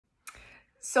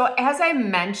So as I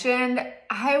mentioned,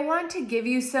 I want to give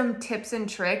you some tips and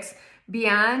tricks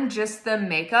beyond just the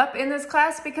makeup in this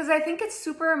class because I think it's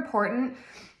super important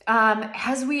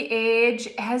as we age,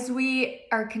 as we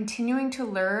are continuing to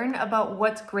learn about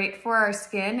what's great for our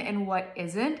skin and what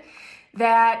isn't,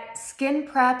 that skin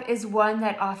prep is one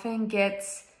that often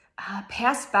gets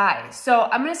passed by. So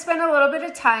I'm gonna spend a little bit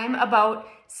of time about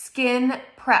skin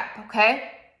prep,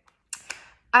 okay?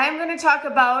 I'm going to talk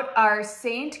about our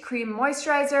SEINT Cream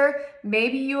Moisturizer.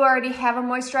 Maybe you already have a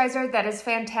moisturizer. That is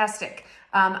fantastic.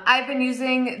 I've been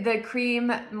using the Cream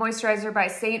Moisturizer by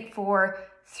SEINT for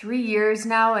 3 years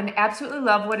now and absolutely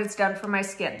love what it's done for my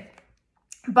skin.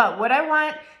 But what I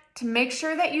want to make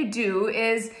sure that you do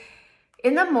is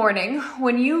in the morning,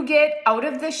 when you get out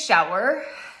of the shower,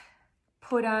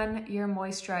 put on your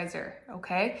moisturizer,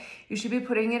 okay? You should be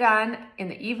putting it on in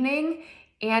the evening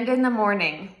and in the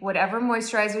morning, whatever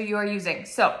moisturizer you are using.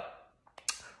 So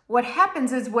what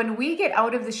happens is when we get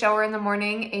out of the shower in the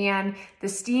morning and the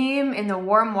steam in the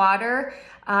warm water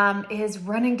is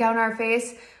running down our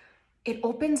face, it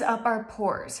opens up our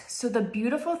pores. So the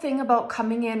beautiful thing about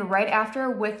coming in right after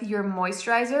with your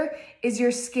moisturizer is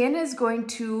your skin is going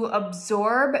to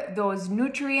absorb those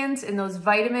nutrients and those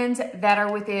vitamins that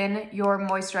are within your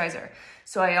moisturizer.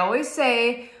 So I always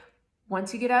say,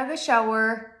 once you get out of the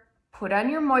shower, put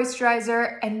on your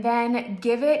moisturizer and then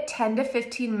give it 10 to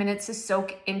 15 minutes to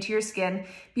soak into your skin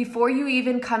before you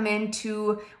even come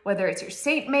into whether it's your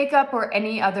SEINT makeup or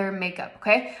any other makeup,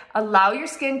 okay? Allow your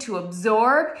skin to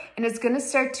absorb and it's gonna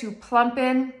start to plump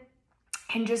in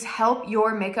and just help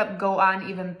your makeup go on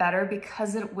even better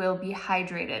because it will be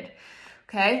hydrated,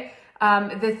 okay?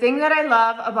 The thing that I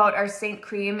love about our SEINT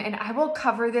cream, and I will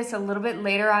cover this a little bit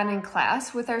later on in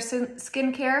class with our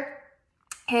skincare,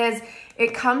 is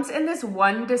it comes in this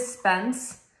one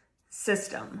dispense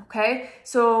system, okay?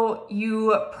 So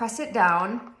you press it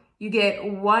down, you get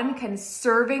one kind of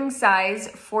serving size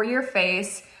for your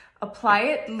face, apply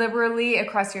it liberally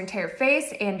across your entire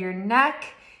face and your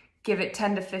neck, give it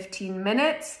 10 to 15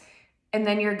 minutes, and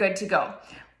then you're good to go.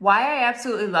 Why I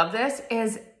absolutely love this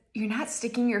is you're not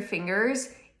sticking your fingers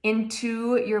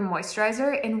into your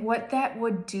moisturizer, and what that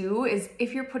would do is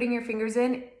if you're putting your fingers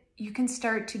in, you can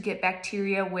start to get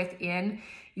bacteria within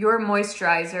your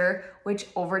moisturizer, which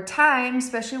over time,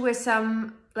 especially with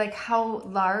some, like how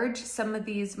large some of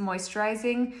these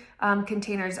moisturizing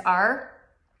containers are,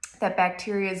 that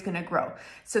bacteria is gonna grow.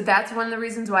 So that's one of the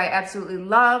reasons why I absolutely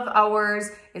love ours.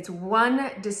 It's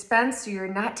one dispense, so you're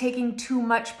not taking too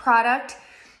much product,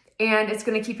 and it's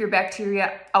gonna keep your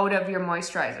bacteria out of your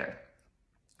moisturizer.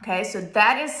 Okay, so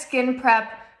that is skin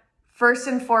prep. First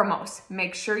and foremost,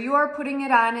 make sure you are putting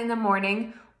it on in the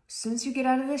morning as soon as you get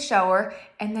out of the shower,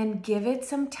 and then give it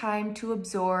some time to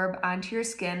absorb onto your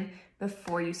skin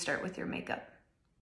before you start with your makeup.